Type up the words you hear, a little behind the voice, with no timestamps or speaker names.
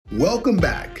Welcome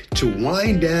back to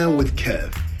Wind Down with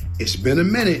Kev. It's been a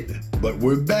minute, but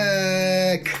we're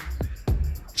back.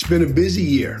 It's been a busy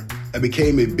year. I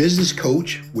became a business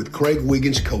coach with Craig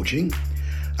Wiggins Coaching.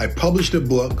 I published a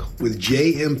book with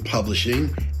JM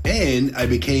Publishing, and I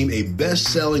became a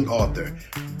best-selling author.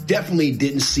 Definitely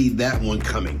didn't see that one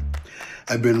coming.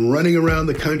 I've been running around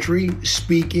the country,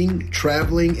 speaking,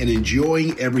 traveling, and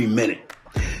enjoying every minute.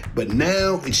 But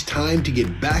now it's time to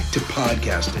get back to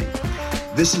podcasting.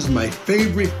 This is my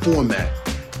favorite format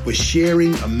for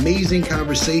sharing amazing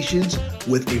conversations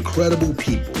with incredible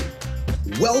people.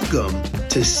 Welcome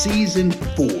to Season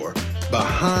 4,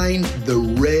 Behind the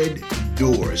Red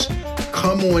Doors.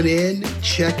 Come on in,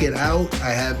 check it out.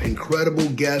 I have incredible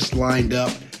guests lined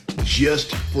up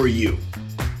just for you.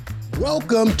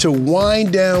 Welcome to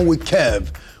Wind Down with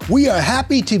Kev. We are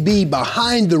happy to be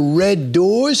behind the red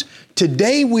doors.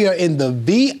 Today we are in the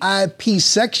VIP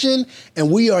section,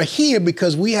 and we are here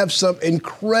because we have some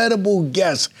incredible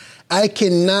guests. I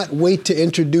cannot wait to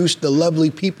introduce the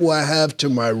lovely people I have to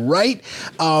my right.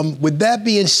 With that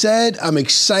being said, I'm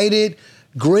excited.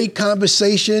 Great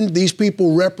conversation. These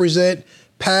people represent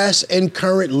past and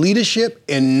current leadership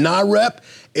in NAREP.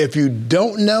 If you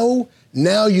don't know,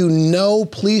 now you know.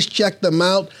 Please check them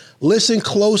out. Listen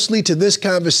closely to this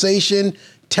conversation.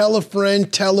 Tell a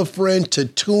friend to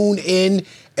tune in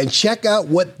and check out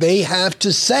what they have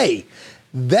to say.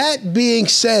 That being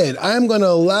said, I'm going to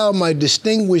allow my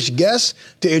distinguished guests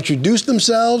to introduce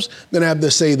themselves. I'm going to have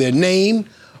them say their name,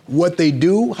 what they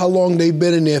do, how long they've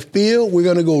been in their field. We're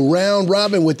going to go round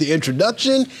robin with the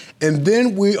introduction, and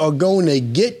then we are going to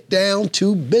get down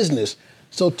to business.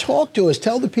 So talk to us.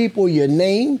 Tell the people your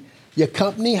name, your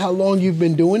company, how long you've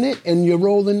been doing it, and your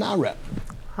role in NAREP.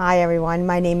 Hi, everyone.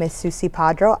 My name is Suci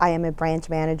Padro. I am a branch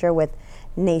manager with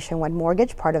Nationwide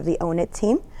Mortgage, part of the Own It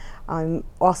team. I'm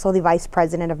also the vice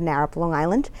president of NAREP Long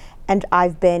Island, and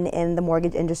I've been in the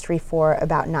mortgage industry for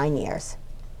about 9 years.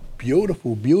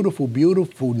 Beautiful, beautiful,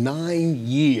 beautiful 9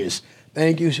 years.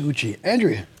 Thank you, Suci.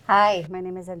 Andrea. Hi, my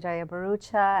name is Andrea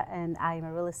Bharucha, and I'm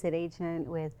a real estate agent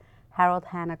with Harold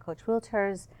Hanna Coach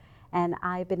Realtors, and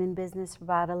I've been in business for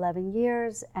about 11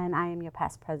 years, and I am your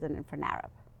past president for NAREP.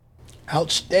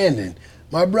 Outstanding.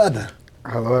 My brother.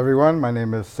 Hello, everyone. My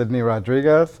name is Sidney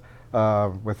Rodriguez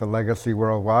with a legacy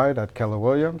worldwide at Keller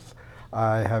Williams.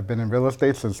 I have been in real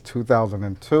estate since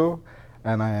 2002,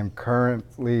 and I am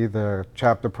currently the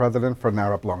chapter president for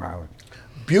NAREP Long Island.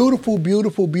 Beautiful,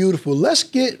 beautiful, beautiful. Let's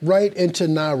get right into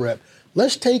NAREP.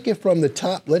 Let's take it from the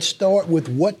top. Let's start with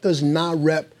what does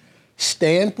NAREP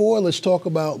stand for. Let's talk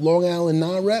about Long Island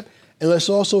NAREP, and let's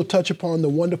also touch upon the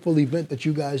wonderful event that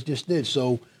you guys just did.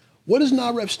 So what does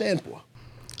NAREP stand for?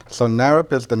 So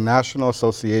NAREP is the National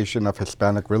Association of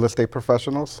Hispanic Real Estate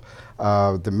Professionals.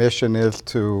 The mission is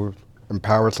to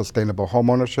empower sustainable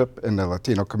homeownership in the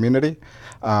Latino community.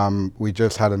 We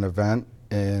just had an event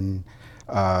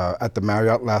at the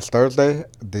Marriott last Thursday.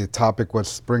 The topic was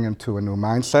spring into a new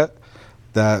mindset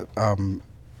that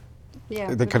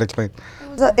they could explain.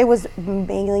 It was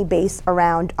mainly based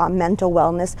around mental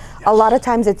wellness. Yes. A lot of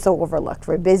times it's so overlooked.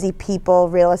 We're busy people,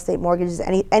 real estate, mortgages,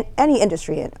 any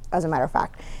industry, as a matter of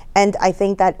fact. And I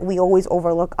think that we always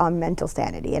overlook our mental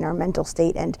sanity and our mental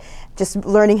state, and just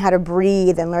learning how to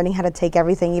breathe and learning how to take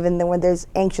everything, even when there's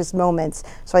anxious moments.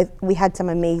 So we had some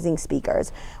amazing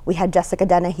speakers. We had Jessica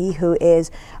Dennehy, who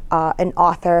is an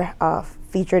author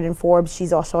featured in Forbes.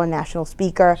 She's also a national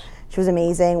speaker. She was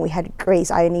amazing. We had Grace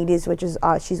Ionides, which is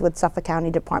she's with Suffolk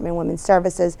County Department of Women's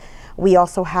Services. We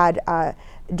also had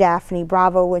Daphne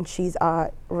Bravo, and she's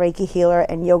a Reiki healer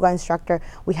and yoga instructor.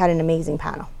 We had an amazing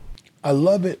panel. I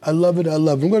love it. I love it. I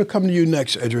love it. I'm going to come to you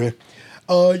next, Andrea.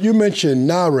 You mentioned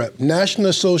NAREP, National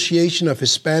Association of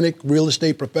Hispanic Real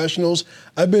Estate Professionals.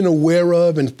 I've been aware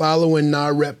of and following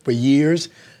NAREP for years.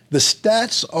 The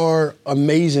stats are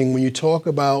amazing when you talk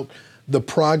about the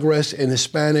progress in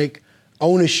Hispanic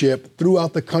ownership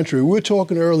throughout the country. We were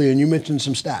talking earlier, and you mentioned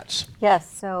some stats. Yes.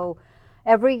 So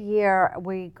every year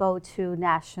we go to a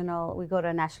national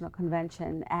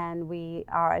convention, and we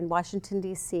are in Washington,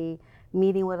 D.C.,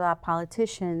 meeting with our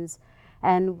politicians,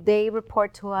 and they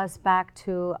report to us back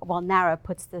to, NAREP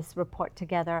puts this report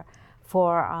together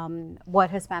for what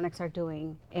Hispanics are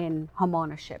doing in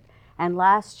homeownership. And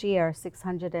last year,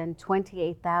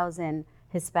 628,000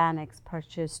 Hispanics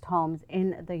purchased homes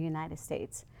in the United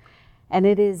States. And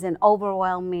it is an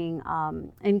overwhelming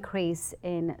increase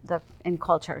in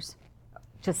cultures,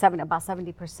 just about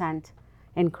 70%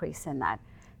 increase in that.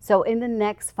 So in the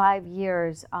next 5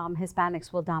 years,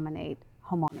 Hispanics will dominate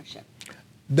homeownership.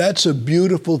 That's a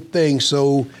beautiful thing.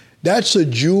 So that's a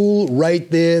jewel right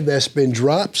there that's been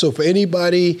dropped. So for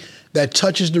anybody that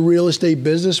touches the real estate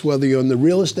business, whether you're on the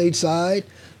real estate side,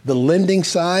 the lending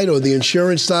side, or the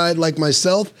insurance side like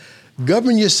myself,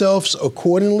 govern yourselves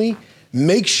accordingly.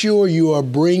 Make sure you are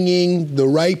bringing the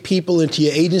right people into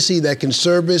your agency that can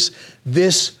service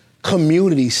this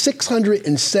community.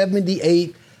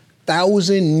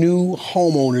 678,000 new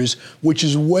homeowners, which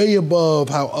is way above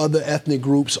how other ethnic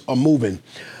groups are moving.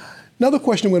 Another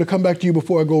question, I'm going to come back to you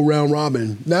before I go round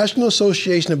robin. National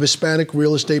Association of Hispanic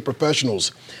Real Estate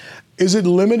Professionals. Is it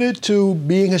limited to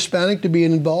being Hispanic to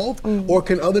being involved, or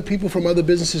can other people from other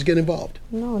businesses get involved?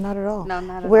 No, not at all. No,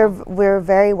 not at all. all. We're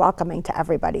very welcoming to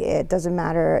everybody. It doesn't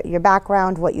matter your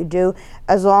background, what you do,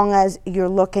 as long as you're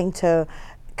looking to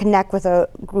connect with a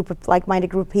group of like-minded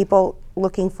group of people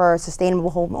looking for sustainable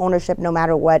home ownership, no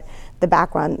matter what the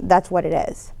background. That's what it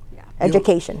is. Yeah.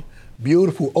 Education.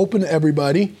 Beautiful. Open to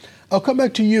everybody. I'll come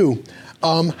back to you.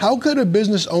 How could a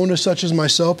business owner such as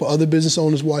myself or other business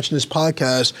owners watching this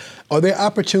podcast, are there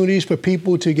opportunities for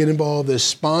people to get involved as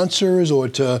sponsors or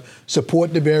to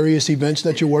support the various events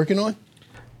that you're working on?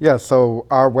 Yeah, so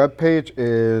our webpage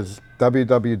is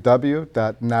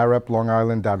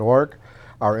www.nareplongisland.org.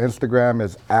 Our Instagram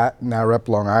is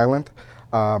 @nareplongisland.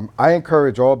 I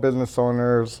encourage all business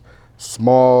owners,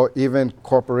 small, even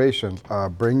corporations,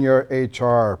 bring your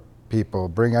HR people,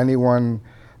 bring anyone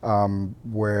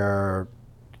where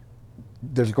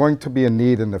there's going to be a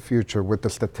need in the future with the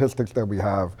statistics that we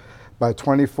have. By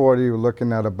 2040, we're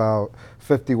looking at about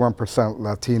 51%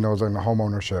 Latinos in home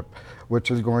ownership, which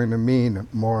is going to mean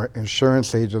more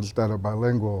insurance agents that are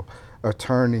bilingual,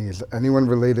 attorneys, anyone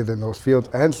related in those fields,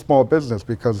 and small business,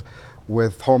 because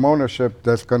with home ownership,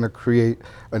 that's going to create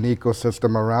an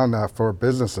ecosystem around that for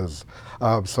businesses.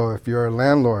 So if you're a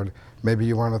landlord, maybe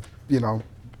you want to,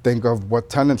 think of what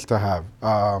tenants to have,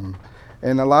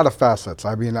 in a lot of facets.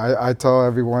 I mean, I tell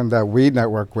everyone that we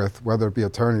network with, whether it be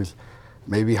attorneys,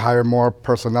 maybe hire more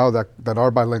personnel that are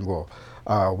bilingual.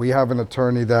 We have an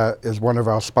attorney that is one of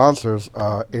our sponsors,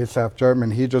 ASAP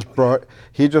German. He just brought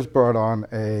on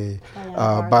a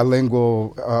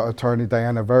bilingual attorney,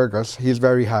 Diana Vargas. He's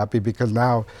very happy because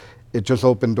now it just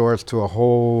opened doors to a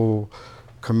whole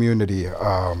community.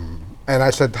 And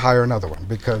I said hire another one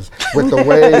because with the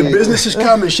way the business is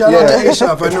coming. Shout out to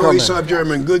ASAP. I know ASAP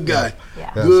German, good guy.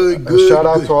 Yeah. Yes. Good. Shout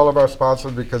out to all of our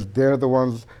sponsors because they're the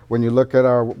ones, when you look at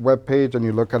our webpage and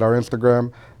you look at our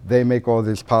Instagram, they make all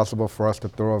this possible for us to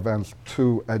throw events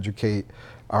to educate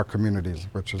our communities,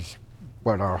 which is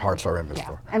what our hearts are in this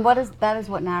for. And that is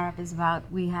what NAREP is about.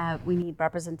 We need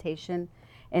representation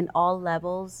in all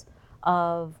levels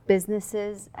of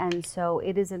businesses, and so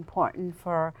it is important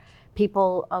for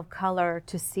people of color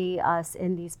to see us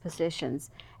in these positions.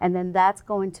 And then that's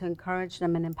going to encourage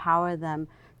them and empower them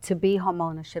to be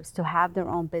homeownerships, to have their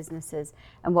own businesses.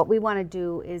 And what we want to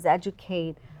do is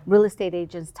educate real estate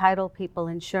agents, title people,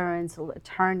 insurance,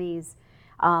 attorneys,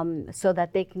 so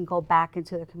that they can go back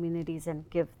into their communities and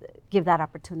give that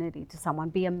opportunity to someone,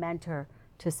 be a mentor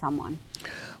to someone.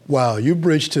 Wow, you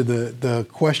bridged to the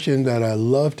question that I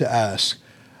love to ask.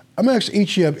 I'm going to ask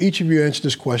each of you answer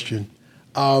this question.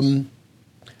 How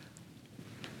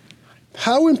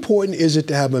important is it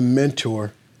to have a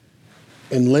mentor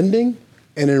in lending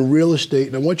and in real estate?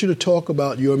 And I want you to talk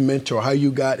about your mentor, how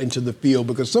you got into the field,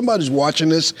 because somebody's watching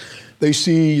this, they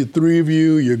see the three of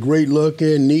you, you're great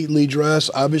looking, neatly dressed,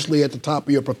 obviously at the top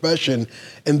of your profession,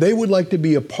 and they would like to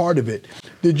be a part of it.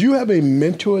 Did you have a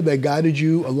mentor that guided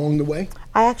you along the way?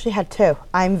 I actually had two.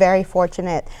 I'm very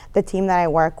fortunate. The team that I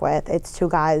work with, it's two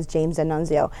guys, James and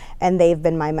Nunzio, and they've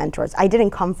been my mentors. I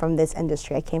didn't come from this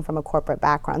industry. I came from a corporate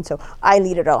background, so I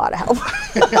needed a lot of help.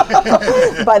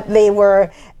 But they were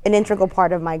an integral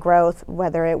part of my growth,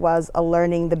 whether it was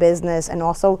learning the business and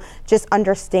also just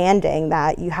understanding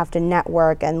that you have to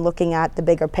network and looking at the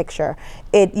bigger picture.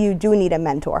 You do need a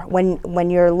mentor. When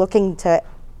you're looking to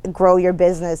grow your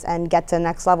business and get to the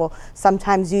next level,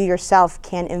 sometimes you yourself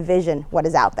can't envision what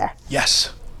is out there.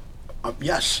 Yes.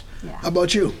 Yes. Yeah. How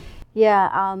about you? Yeah,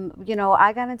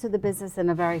 I got into the business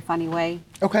in a very funny way.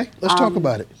 Okay, let's talk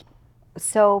about it.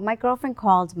 So my girlfriend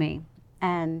called me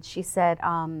and she said,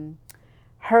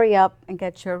 hurry up and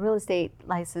get your real estate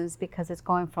license because it's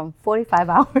going from 45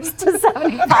 hours to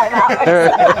 75 hours.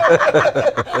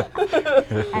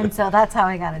 And so that's how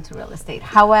I got into real estate.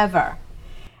 However,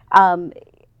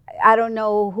 I don't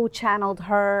know who channeled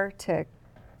her to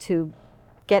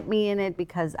get me in it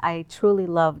because I truly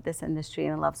love this industry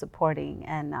and I love supporting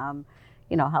and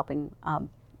helping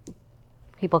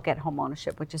people get home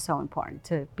ownership, which is so important,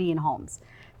 to be in homes,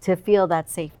 to feel that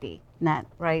safety net,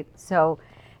 right? So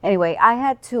anyway, I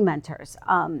had two mentors.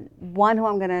 One who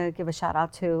I'm going to give a shout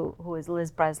out to, who is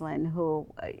Liz Breslin, who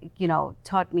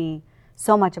taught me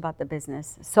so much about the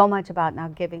business, so much about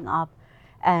not giving up,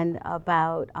 and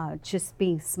about just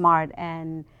being smart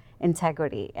and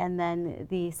integrity. And then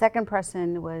the second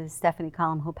person was Stephanie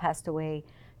Cullum, who passed away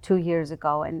 2 years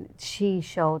ago, and she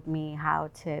showed me how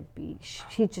to be,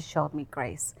 she just showed me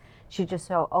grace. She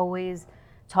just always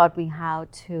taught me how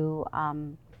to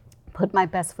put my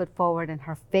best foot forward, and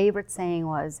her favorite saying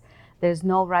was, there's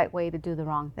no right way to do the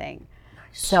wrong thing.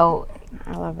 So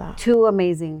I love that. Two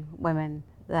amazing women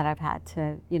that I've had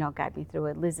to, guide me through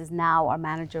it. Liz is now our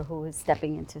manager, who is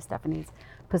stepping into Stephanie's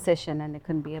position, and it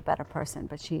couldn't be a better person,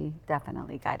 but she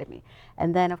definitely guided me.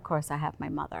 And then, of course, I have my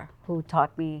mother, who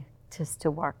taught me just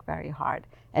to work very hard,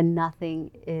 and nothing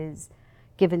is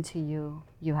given to you.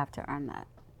 You have to earn that.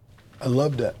 I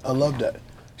love that. I love that.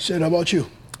 Sid, how about you?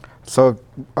 So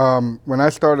when I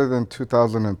started in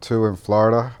 2002 in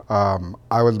Florida,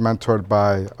 I was mentored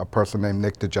by a person named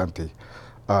Nick DeGenti,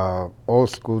 old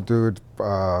school dude,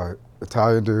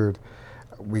 Italian dude.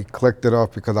 We clicked it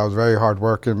off because I was very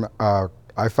hardworking. I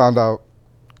found out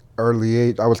early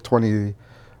age, I was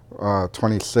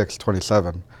 26,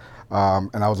 27,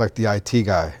 and I was like the IT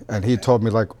guy. And he told me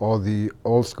like all the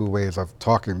old school ways of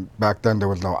talking. Back then there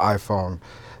was no iPhone,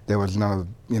 there was none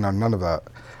of that.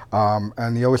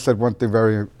 And he always said one thing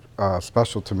very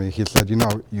special to me. He said,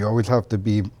 you always have to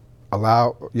be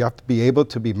you have to be able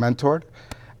to be mentored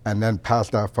and then pass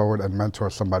that forward and mentor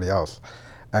somebody else.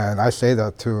 And I say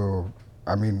that to,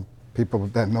 people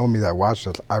that know me that watch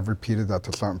this, I've repeated that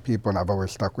to certain people and I've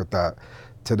always stuck with that.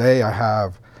 Today I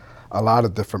have a lot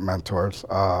of different mentors,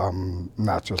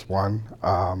 not just one.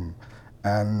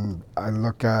 And I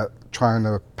look at trying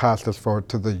to pass this forward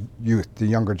to the youth, the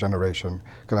younger generation,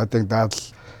 because I think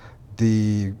that's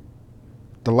the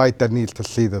light that needs to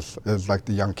see this is like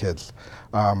the young kids.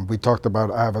 We talked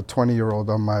about, I have a 20-year-old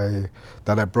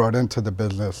that I brought into the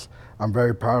business. I'm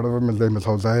very proud of him. His name is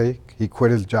Jose. He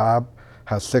quit his job,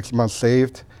 has 6 months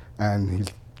saved, and he's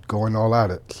going all at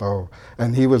it. So,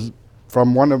 and he was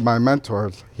from one of my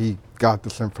mentors. He got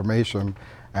this information,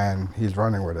 and he's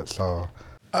running with it. So.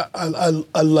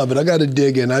 I love it. I got to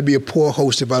dig in. I'd be a poor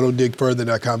host if I don't dig further in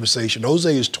that conversation.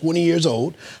 Jose is 20 years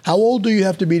old. How old do you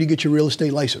have to be to get your real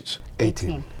estate license?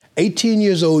 18. 18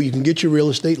 years old, you can get your real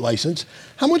estate license.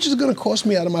 How much is it going to cost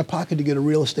me out of my pocket to get a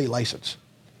real estate license?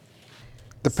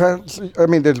 Depends.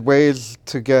 There's ways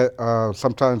to get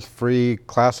sometimes free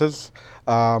classes,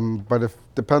 but it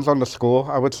depends on the school,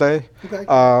 I would say. Okay.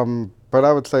 But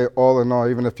I would say all in all,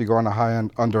 even if you go on a high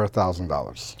end, under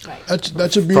 $1,000. Right.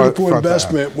 That's a beautiful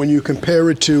investment when you compare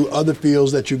it to other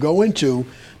fields that you go into,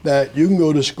 that you can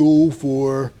go to school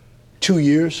for 2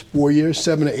 years, 4 years,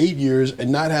 7 to 8 years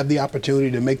and not have the opportunity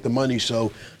to make the money.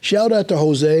 So shout out to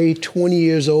Jose, 20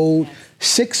 years old,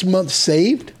 6 months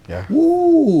saved. Yeah.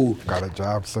 Woo! Got a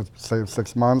job, saved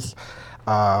 6 months.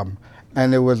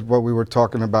 And it was what we were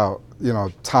talking about,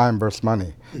 time versus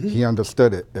money. Mm-hmm. He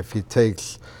understood it. If he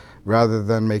takes, rather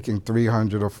than making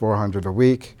 $300 or $400 a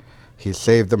week, he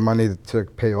saved the money to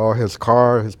pay all his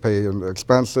car, his pay and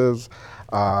expenses.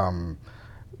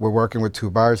 We're working with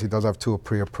 2 buyers. He does have 2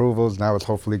 pre-approvals. Now it's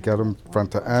hopefully get him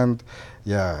front to end.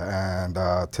 Yeah,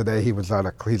 and today he's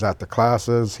at the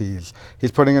classes. He's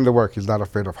putting in the work. He's not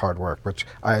afraid of hard work, which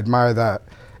I admire that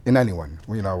in anyone.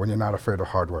 When you're not afraid of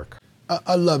hard work.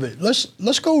 I love it.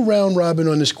 Let's go round robin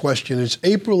on this question. It's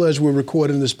April as we're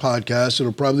recording this podcast.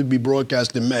 It'll probably be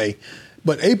broadcast in May.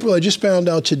 But April, I just found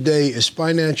out today, is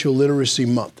Financial Literacy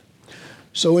Month.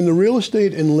 So in the real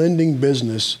estate and lending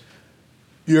business,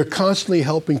 you're constantly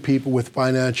helping people with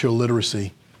financial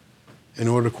literacy. In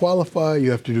order to qualify,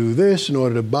 you have to do this. In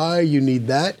order to buy, you need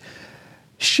that.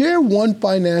 Share one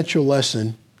financial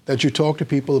lesson that you talk to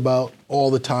people about all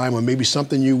the time, or maybe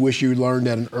something you wish you learned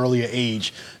at an earlier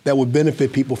age that would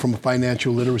benefit people from a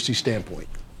financial literacy standpoint.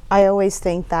 I always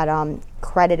think that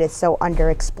credit is so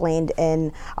underexplained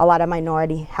in a lot of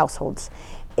minority households.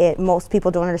 Most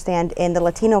people don't understand. In the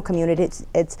Latino community,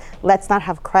 it's let's not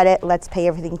have credit, let's pay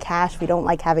everything cash, we don't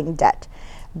like having debt.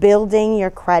 Building your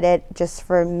credit just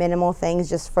for minimal things,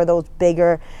 just for those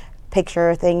bigger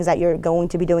picture things that you're going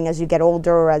to be doing as you get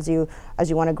older, or as you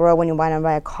want to grow, when you want to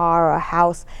buy a car or a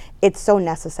house, it's so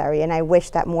necessary. And I wish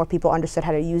that more people understood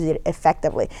how to use it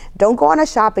effectively. Don't go on a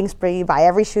shopping spree, buy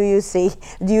every shoe you see,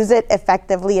 use it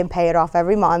effectively and pay it off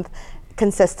every month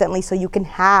consistently, so you can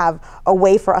have a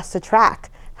way for us to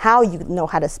track how you know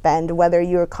how to spend, whether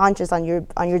you're conscious on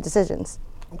your decisions.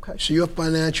 Okay, so your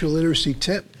financial literacy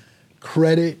tip,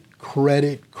 credit.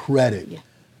 Yeah.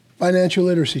 Financial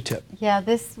literacy tip. Yeah,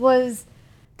 this was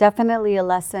definitely a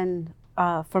lesson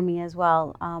for me as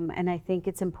well, and I think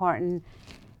it's important.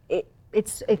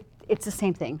 It's the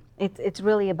same thing. It's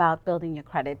really about building your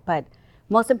credit, but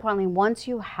most importantly, once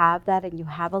you have that and you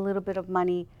have a little bit of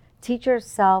money, teach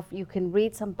yourself. You can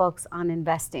read some books on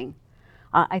investing.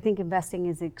 I think investing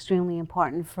is extremely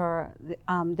important for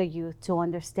the youth to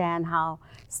understand how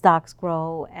stocks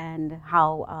grow and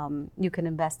how you can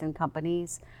invest in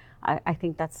companies. I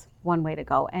think that's one way to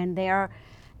go. And they're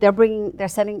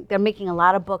making a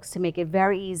lot of books to make it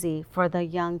very easy for the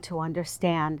young to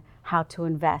understand how to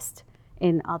invest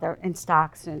in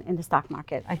stocks and in the stock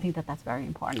market. I think that's very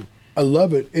important. I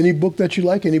love it. Any book that you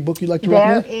like? Any book you like to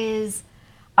recommend?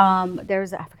 There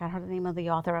is. I forgot her name of the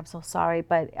author. I'm so sorry,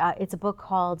 but it's a book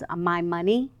called My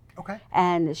Money. Okay.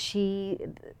 And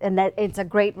it's a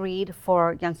great read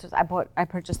for youngsters. I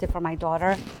purchased it for my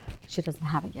daughter. She doesn't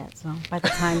have it yet, so by the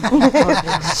time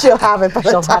she'll have it by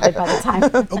the time.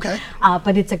 Okay.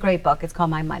 But it's a great book. It's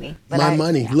called My Money. My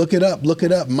Money. Yeah. Look it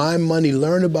up. My Money.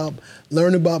 Learn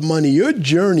about money. Your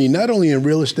journey, not only in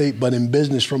real estate but in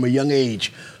business from a young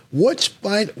age. What's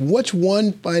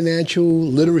one financial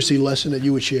literacy lesson that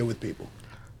you would share with people?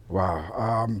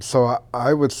 Wow. So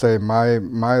I would say my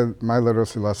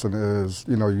literacy lesson is,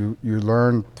 you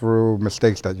learn through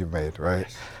mistakes that you've made, right?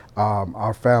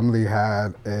 Our family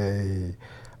had a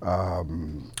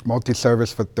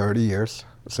multi-service for 30 years,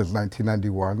 since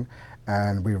 1991,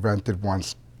 and we rented one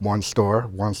store.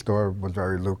 One store was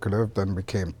very lucrative, then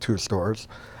became 2 stores,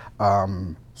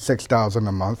 $6,000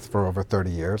 a month for over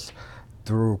 30 years.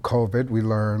 Through COVID, we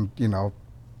learned,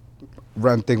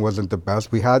 renting wasn't the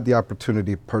best. We had the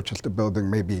opportunity to purchase the building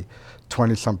maybe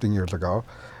 20-something years ago.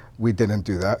 We didn't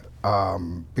do that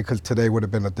because today would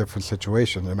have been a different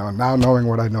situation. Now knowing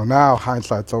what I know now,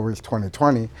 hindsight's always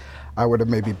 20/20. I would have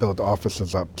maybe built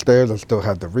offices upstairs and still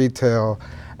had the retail,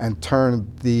 and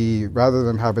rather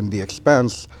than having the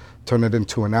expense, turn it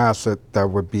into an asset that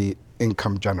would be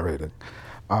income generating.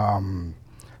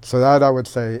 So that I would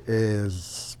say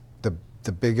is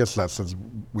the biggest lessons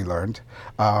we learned.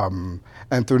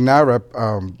 And through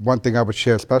NAREP, one thing I would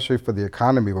share, especially for the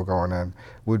economy we're going in,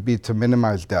 would be to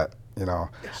minimize debt.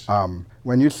 Yes.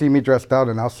 When you see me dressed out,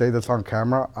 and I'll say this on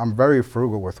camera, I'm very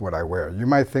frugal with what I wear. You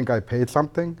might think I paid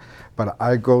something, but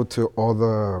I go to all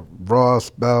the Ross,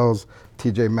 Bells,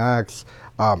 TJ Maxx.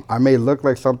 I may look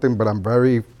like something, but I'm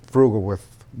very frugal with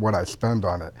what I spend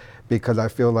on it, because I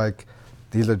feel like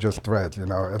these are just threads,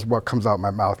 It's what comes out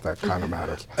my mouth that kind of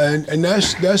matters. And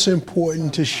that's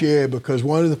important to share, because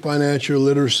one of the financial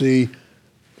literacy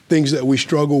things that we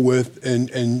struggle with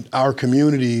in our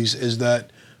communities is that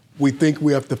we think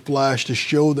we have to flash to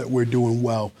show that we're doing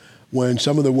well. When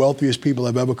some of the wealthiest people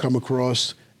I've ever come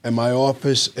across in my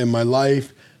office, in my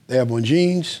life, they have on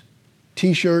jeans,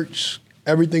 T-shirts,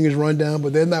 everything is run down,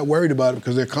 but they're not worried about it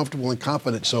because they're comfortable and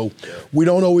confident. So we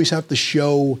don't always have to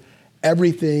show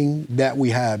everything that we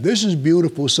have. This is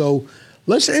beautiful. So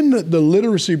let's end the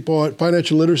literacy part,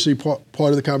 financial literacy part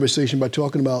of the conversation by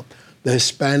talking about the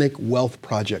Hispanic Wealth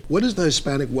Project. What is the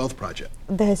Hispanic Wealth Project?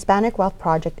 The Hispanic Wealth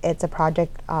Project, it's a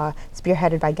project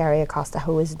spearheaded by Gary Acosta,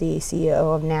 who is the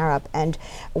CEO of NAREP. And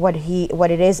what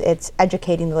it is, it's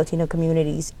educating the Latino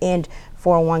communities in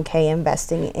 401k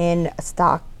investing, in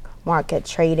stock market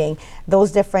trading,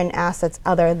 those different assets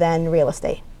other than real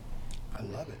estate. I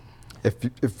love it.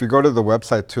 If you go to the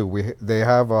website too, they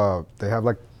have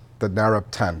like the NAREP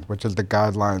 10, which is the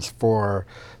guidelines for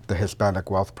the Hispanic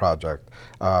Wealth Project.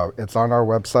 It's on our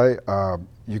website.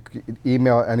 You can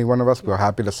email any one of us. We're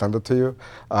happy to send it to you.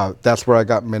 That's where I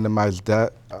got minimized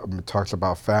debt. It talks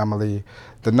about family.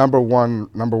 The number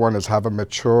one is have a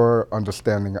mature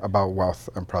understanding about wealth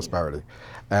and prosperity,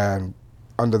 and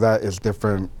under that is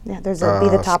different. Yeah, be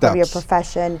the top steps of your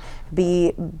profession.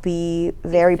 Be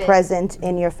very present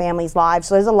in your family's lives.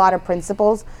 So there's a lot of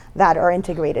principles that are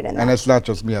integrated in that. And it's not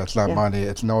just it's not money.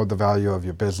 It's know the value of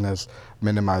your business,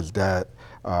 minimize debt,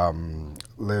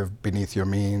 live beneath your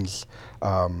means,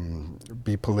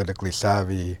 be politically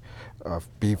savvy,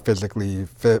 be physically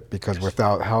fit, because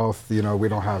without health, we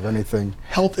don't have anything.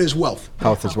 Health is wealth.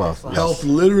 Health is wealth. Yes. Health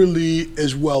literally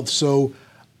is wealth. So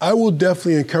I will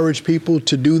definitely encourage people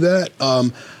to do that.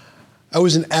 I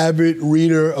was an avid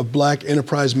reader of Black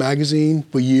Enterprise magazine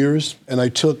for years, and I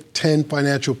took 10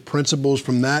 financial principles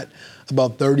from that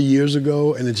about 30 years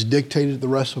ago, and it's dictated the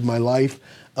rest of my life.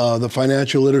 The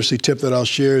financial literacy tip that I'll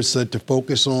share is that to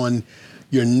focus on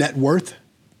your net worth,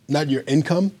 not your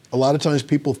income. A lot of times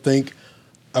people think,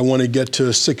 I want to get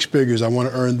to 6 figures. I want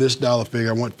to earn this dollar figure.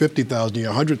 I want $50,000 a year,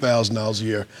 $100,000 a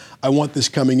year. I want this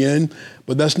coming in,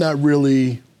 but that's not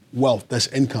really wealth, that's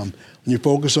income. When you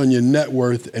focus on your net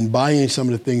worth and buying some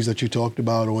of the things that you talked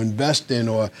about, or investing,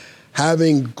 or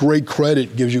having great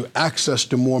credit gives you access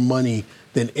to more money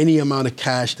than any amount of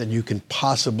cash that you can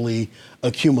possibly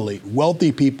accumulate.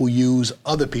 Wealthy people use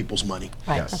other people's money.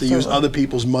 Right. Yes. They use other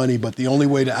people's money, but the only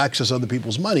way to access other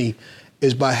people's money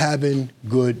is by having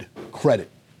good credit.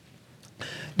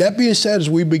 That being said, as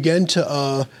we begin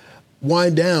to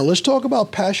wind down, let's talk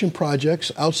about passion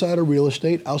projects outside of real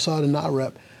estate, outside of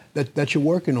NAREP, that you're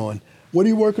working on. What are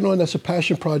you working on that's a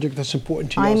passion project that's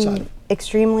important to you outside? I'm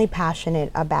extremely passionate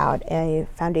about a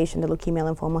foundation, the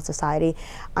Leukemia Lymphoma Society.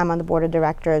 I'm on the board of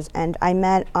directors, and I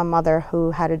met a mother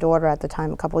who had a daughter at the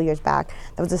time, a couple of years back,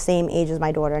 that was the same age as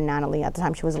my daughter, Natalie. At the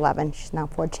time, she was 11. She's now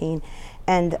 14.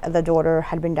 And the daughter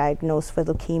had been diagnosed with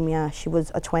leukemia. She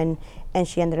was a twin, and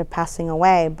she ended up passing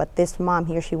away. But this mom,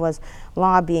 here she was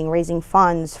lobbying, raising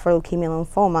funds for leukemia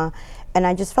lymphoma. And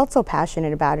I just felt so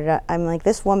passionate about it. I'm like,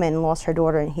 this woman lost her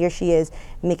daughter, and here she is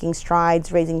making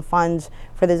strides, raising funds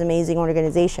for this amazing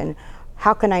organization.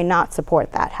 How can I not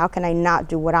support that? How can I not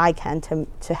do what I can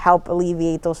to help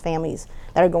alleviate those families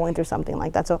that are going through something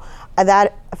like that? So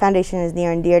that foundation is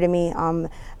near and dear to me.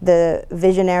 The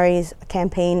Visionaries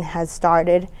campaign has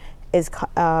started, is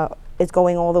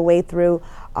going all the way through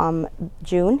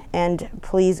June, and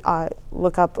please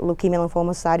look up Leukemia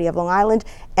Lymphoma Society of Long Island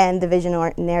and the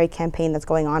Visionary campaign that's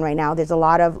going on right now. There's a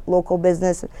lot of local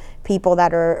business people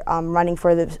that are running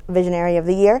for the Visionary of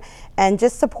the Year, and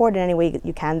just support in any way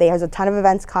you can. There's a ton of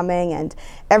events coming, and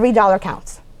every dollar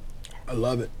counts. I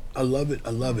love it. I love it. I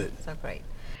love it. So great.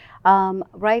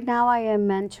 Right now I am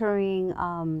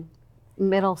mentoring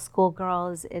middle school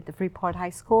girls at the Freeport High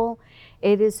School.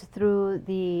 It is through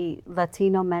the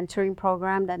Latino mentoring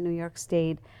program that New York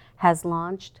State has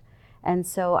launched. And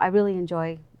so I really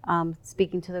enjoy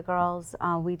speaking to the girls.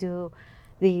 We do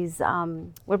these,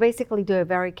 we're basically doing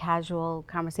very casual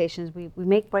conversations. We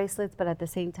make bracelets, but at the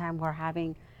same time we're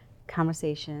having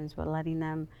conversations. We're letting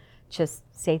them just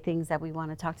say things that we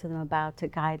want to talk to them about to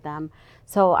guide them.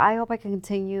 So I hope I can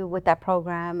continue with that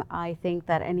program. I think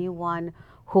that anyone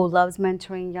who loves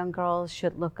mentoring young girls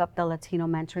should look up the Latino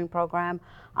mentoring program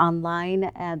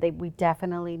online. We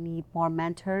definitely need more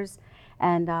mentors.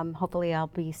 And hopefully I'll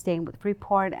be staying with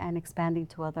Freeport and expanding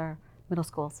to other middle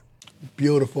schools.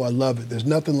 Beautiful. I love it. There's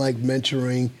nothing like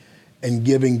mentoring and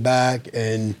giving back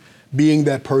and being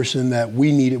that person that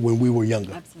we needed when we were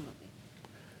younger. Absolutely.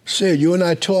 Sid, you and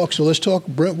I talk, so let's talk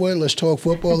Brentwood, let's talk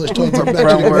football, let's talk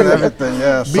Brentwood, everything,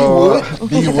 yeah.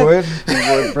 B-Wood,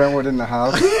 Brentwood in the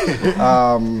house.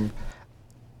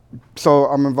 So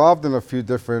I'm involved in a few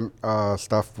different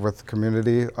stuff with the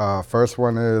community. First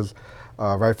one is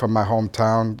right from my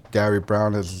hometown. Gary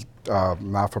Brown is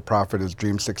not-for-profit is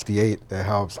Dream 68. It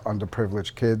helps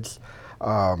underprivileged kids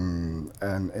and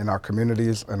in our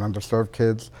communities and underserved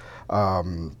kids.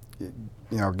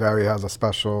 You know, Gary has a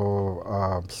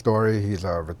special story. He's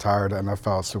a retired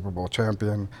NFL Super Bowl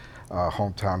champion,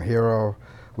 hometown hero.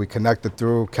 We connected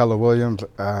through Keller Williams,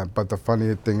 but the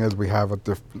funny thing is we have a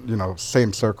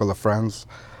same circle of friends.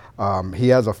 He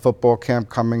has a football camp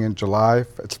coming in July.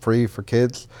 It's free for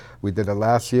kids. We did it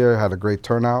last year, had a great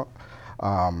turnout.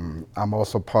 I'm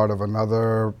also part of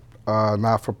another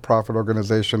not-for-profit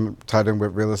organization tied in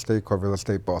with real estate called Real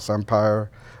Estate Boss Empire.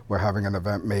 We're having an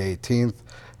event May 18th.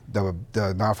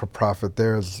 The not-for-profit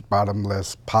there is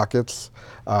Bottomless Pockets,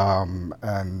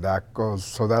 and that goes.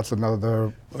 So that's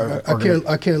another.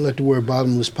 I can't let the word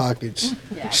bottomless pockets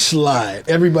slide.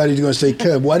 Everybody's going to say,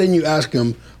 Kev, why didn't you ask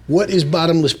him what is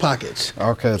bottomless pockets?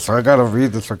 Okay, so I got to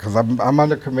read this one because I'm on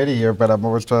the committee here, but I'm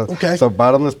always trying. Okay. So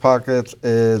Bottomless Pockets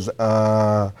is.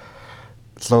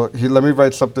 Let me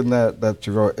write something that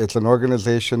she wrote. It's an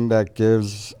organization that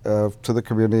gives to the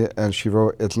community, and she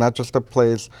wrote, it's not just a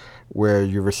place where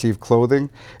you receive clothing,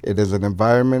 it is an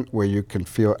environment where you can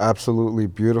feel absolutely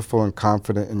beautiful and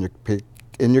confident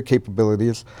in your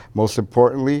capabilities. Most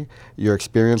importantly, your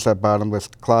experience at Bottomless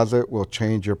Closet will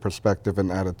change your perspective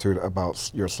and attitude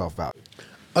about your self-value.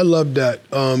 I love that.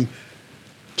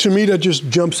 To me, that just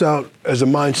jumps out as a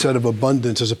mindset of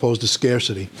abundance as opposed to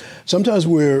scarcity. Sometimes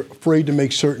we're afraid to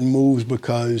make certain moves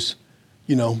because,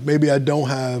 maybe I don't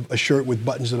have a shirt with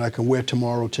buttons that I can wear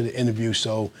tomorrow to the interview,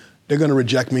 so they're going to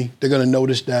reject me. They're going to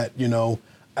notice that,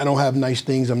 I don't have nice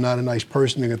things. I'm not a nice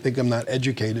person. They're going to think I'm not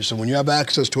educated. So when you have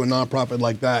access to a nonprofit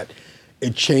like that,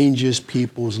 it changes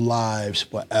people's lives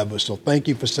forever. So thank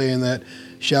you for saying that.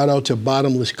 Shout out to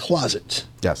Bottomless Closets.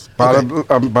 Yes,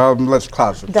 bottomless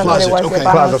closet. That's what it was, Okay. the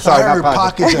bottomless Closet, sorry, I heard not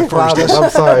pockets at first. Closet, I'm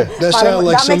sorry. That sounded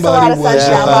like that makes a lot somebody of was. sense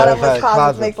now. Bottomless right.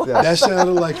 closets makes a lot of That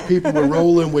sounded like people were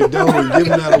rolling with dough and giving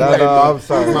that away. No, but I'm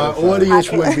sorry. My I'm sorry.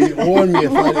 audience would be on me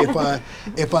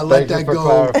if I let Thank you that for go.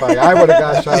 clarifying. I would have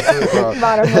got shot too.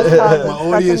 Bottomless closets. My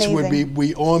audience would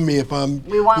be on me if I'm.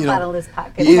 We want you know, bottomless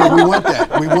pockets. Yeah, we want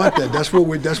that. We want that. That's what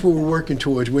we're working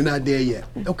towards. We're not there yet.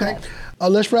 Okay.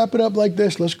 Let's wrap it up like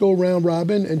this. Let's go round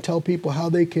robin and tell people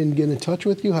how they can get in touch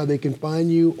with you, how they can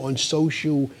find you on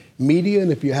social media,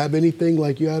 and if you have anything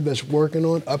like you have that's working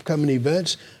on upcoming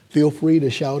events, feel free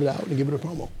to shout it out and give it a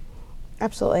promo.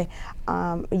 Absolutely.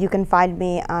 You can find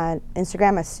me on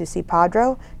Instagram as Suci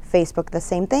Padro, Facebook the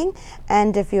same thing.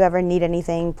 And if you ever need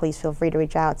anything, please feel free to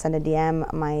reach out, send a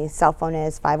DM. My cell phone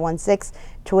is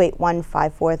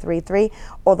 516-281-5433.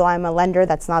 Although I'm a lender,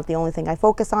 that's not the only thing I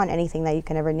focus on. Anything that you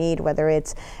can ever need, whether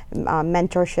it's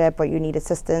mentorship or you need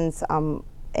assistance in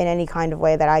any kind of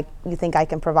way that you think I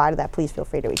can provide that, please feel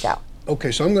free to reach out.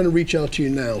 Okay, so I'm going to reach out to you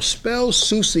now. Spell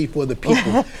Suci for the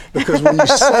people, because when you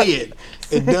say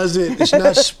it's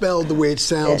not spelled the way it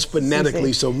sounds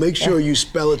phonetically, Suci. so make sure you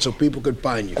spell it so people can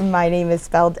find you. My name is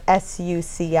spelled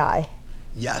S-U-C-I.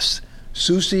 Yes,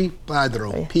 Suci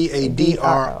Padro,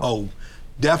 P-A-D-R-O.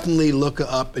 Definitely look her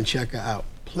up and check her out,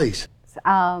 please.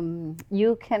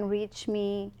 You can reach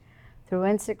me through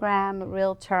Instagram,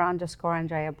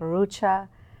 realtor_Andrea Bharucha.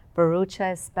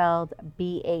 Bharucha is spelled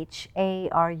B-H-A-R-U-C-H-A.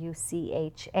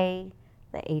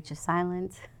 The H is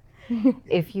silent.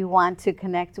 If you want to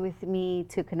connect with me,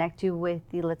 to connect you with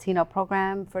the Latino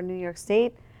program for New York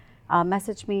State,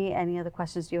 message me any other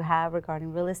questions you have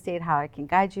regarding real estate, how I can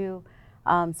guide you,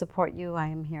 support you. I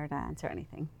am here to answer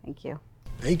anything. Thank you.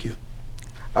 Thank you.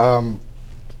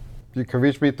 You can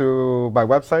reach me through my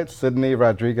website,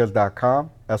 SidneyRodriguez.com,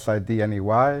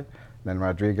 S-I-D-N-E-Y, then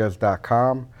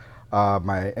Rodriguez.com.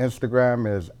 My Instagram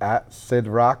is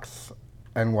 @SidRocks,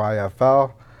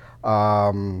 NYFL.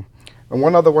 And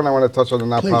one other one I want to touch on the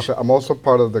nonprofit. Please. I'm also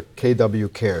part of the KW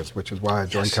Cares, which is why I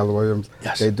joined Keller Williams.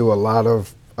 Yes. They do a lot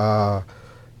of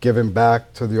giving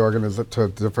back to the to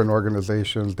different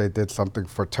organizations. They did something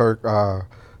for Turkey,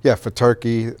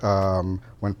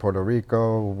 went Puerto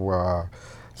Rico.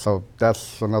 So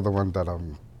that's another one that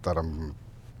I'm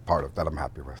part of, that I'm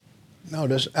happy with. No,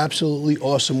 that's absolutely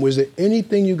awesome. Was there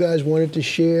anything you guys wanted to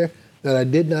share that I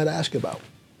did not ask about?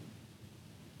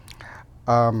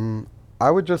 I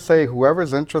would just say,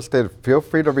 whoever's interested, feel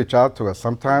free to reach out to us.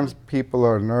 Sometimes people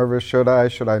are nervous, should I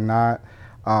not?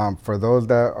 For those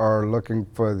that are looking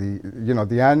for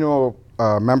the annual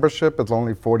membership is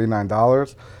only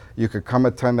 $49. You could come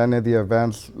attend any of the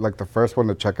events, like the first one,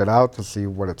 to check it out, to see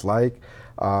what it's like.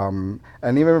 And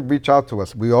even reach out to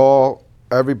us.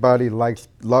 Everybody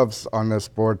loves on this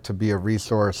board to be a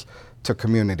resource to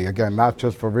community. Again, not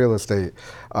just for real estate.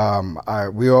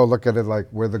 We all look at it like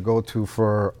we're the go-to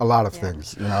for a lot of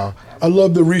things, you know. I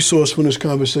love the resourcefulness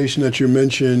conversation that you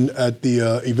mentioned at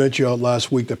the event you had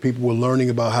last week, that people were learning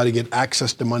about how to get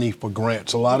access to money for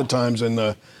grants. A lot of times in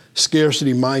the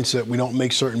scarcity mindset, we don't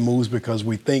make certain moves because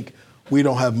we think we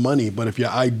don't have money. But if your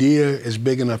idea is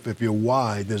big enough, if you're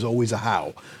why, there's always a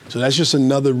how. So that's just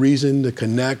another reason to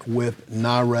connect with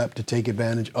NAREP to take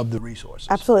advantage of the resources.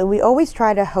 Absolutely. We always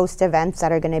try to host events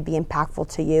that are going to be impactful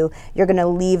to you. You're going to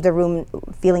leave the room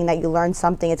feeling that you learned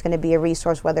something. It's going to be a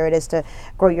resource, whether it is to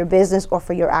grow your business or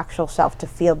for your actual self to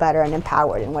feel better and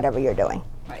empowered in whatever you're doing.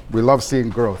 We love seeing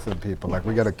growth in people. Like,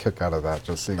 we get a kick out of that,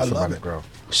 just seeing somebody grow.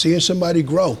 Seeing somebody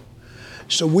grow.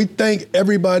 So we thank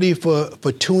everybody for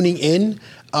tuning in.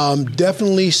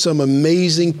 Definitely some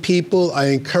amazing people. I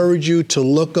encourage you to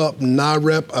look up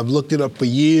NAREP. I've looked it up for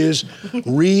years.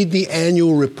 Read the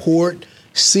annual report.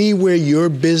 See where your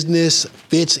business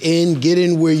fits in. Get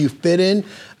in where you fit in.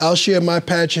 I'll share my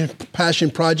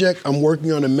passion project. I'm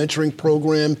working on a mentoring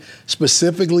program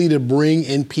specifically to bring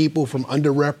in people from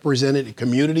underrepresented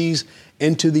communities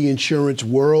into the insurance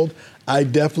world. I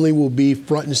definitely will be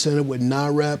front and center with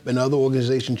NAREP and other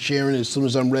organizations sharing as soon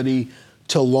as I'm ready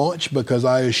to launch, because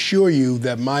I assure you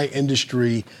that my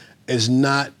industry is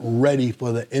not ready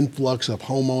for the influx of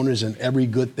homeowners and every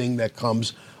good thing that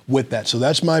comes with that. So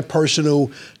that's my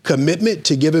personal commitment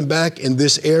to giving back in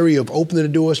this area of opening the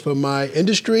doors for my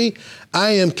industry.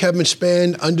 I am Kevin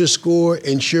Spann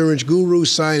 _insurance guru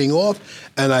signing off,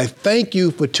 and I thank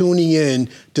you for tuning in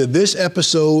to this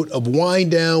episode of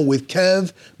Wind Down with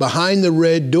Kev behind the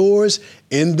red doors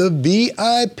in the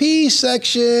VIP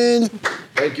section.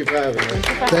 Thank you for having me.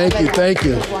 Thank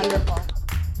you. It was wonderful.